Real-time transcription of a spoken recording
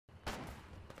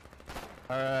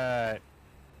Alright.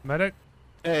 Medic?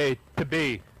 Hey, to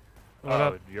B. What oh,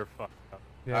 up? you're fucked up.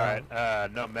 Yeah.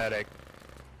 Alright, no medic.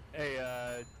 Hey,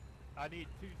 I need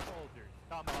 2 soldiers.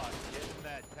 Tomahawk, get in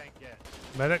that tank yet.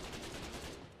 Medic?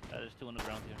 There's 2 on the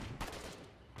ground here.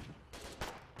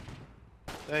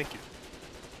 Thank you.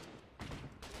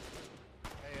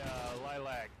 Hey,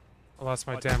 Lilac. I lost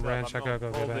my watch damn yourself. wrench. I gotta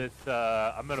go get it.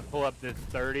 I'm gonna pull up this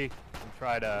 30 and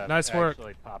try to Nice work.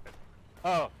 actually pop it.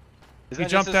 Oh. He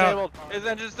jumped out. His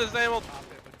engine's disabled.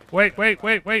 Wait.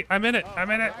 I'm in it. I'm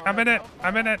in it.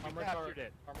 We captured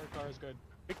it. Armored car is good.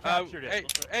 We captured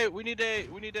it. Hey, we need a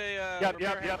Yep.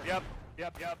 repair hammer.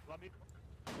 Let me.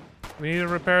 We need to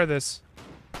repair this.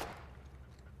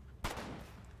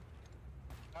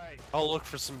 Alright. I'll look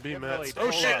for some B-mats.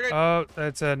 Oh shit! Oh,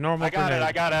 that's a normal I got grenade.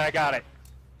 it. I got it.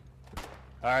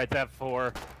 Alright, that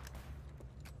 4.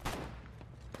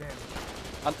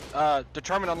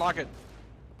 Determine unlock it.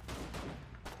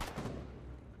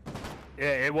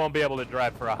 Yeah, it won't be able to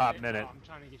drive for a hot minute. I'm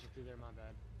trying to get you through there, my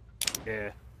bad.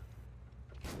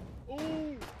 Yeah.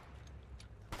 Ooh!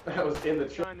 That was in the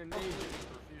Trying to nade it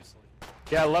profusely.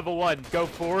 Yeah, level 1. Go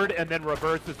forward and then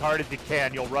reverse as hard as you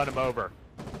can. You'll run him over.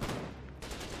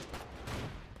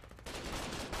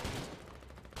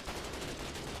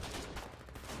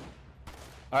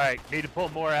 Alright, need to pull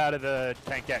more out of the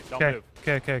tankette. Don't move.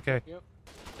 Okay. Yep.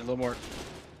 A little more.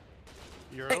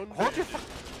 Your own. Hold your.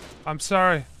 I'm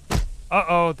sorry.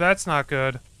 Uh-oh, that's not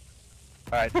good.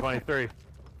 Alright, 23.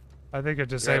 I think you're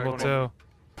disabled too.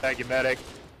 Thank you, medic.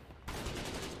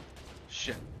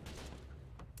 Shit.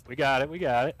 We got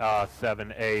it. Oh,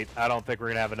 7, 8. I don't think we're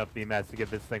gonna have enough BMAS to get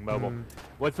this thing mobile.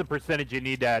 What's the percentage you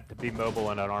need that to be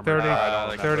mobile in an armored 30. car?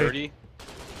 Like 30.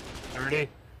 30?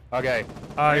 Okay.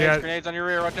 Yeah. Grenades on your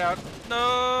rear, watch out.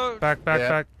 No! Back.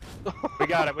 We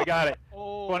got it.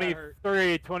 Oh,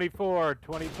 23, 24,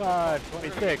 25,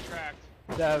 26,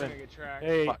 7,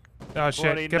 8, Oh shit,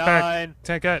 29, get back.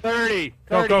 Tank it. 30.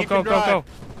 Go. you can drive.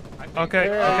 Okay.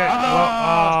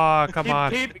 Yeah. Well, come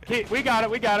on. Keep. We got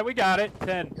it.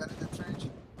 10.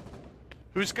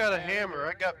 Who's got a hammer?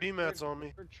 I got B-mats on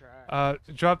me.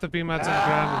 Drop the B-mats on the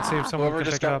ground and see if someone Whoever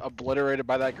can just pick it got up. obliterated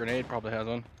by that grenade probably has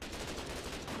one.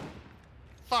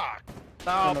 Fuck.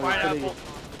 No, pineapple.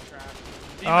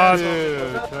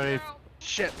 Dude, 20.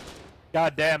 Shit.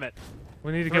 God damn it.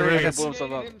 We need to get rid of this. Blew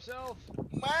himself up. Himself.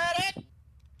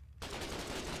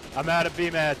 I'm out of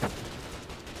BMAT.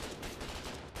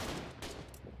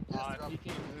 He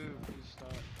can't move. He's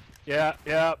stuck.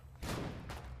 Yeah.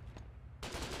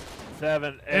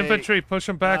 7, 8. Infantry, push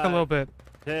them back a little bit.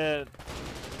 10.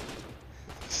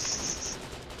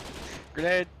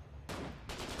 Grenade.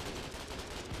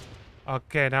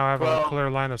 Okay, now I have a clear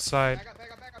line of sight. Back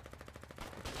up.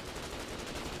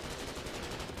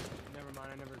 Never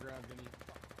mind, I never grabbed any.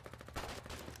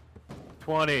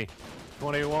 20.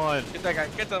 21. Get that guy.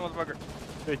 Get that motherfucker.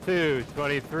 22.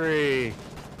 23.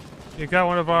 You got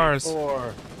one of ours.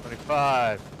 24.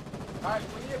 25. Alright,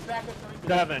 we need a backup.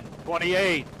 7.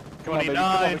 28. Come on, baby,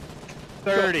 29.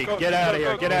 30. Get out of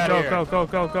here. Get out of here.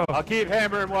 Go. I'll keep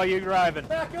hammering while you're driving.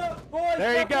 Back up, boys!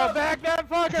 There you go. Back that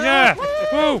fucker. Yeah.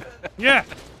 Woo! Woo. Yeah.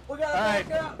 We gotta All right.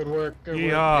 back up! Good work.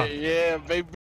 Yeehaw. Yeah, baby.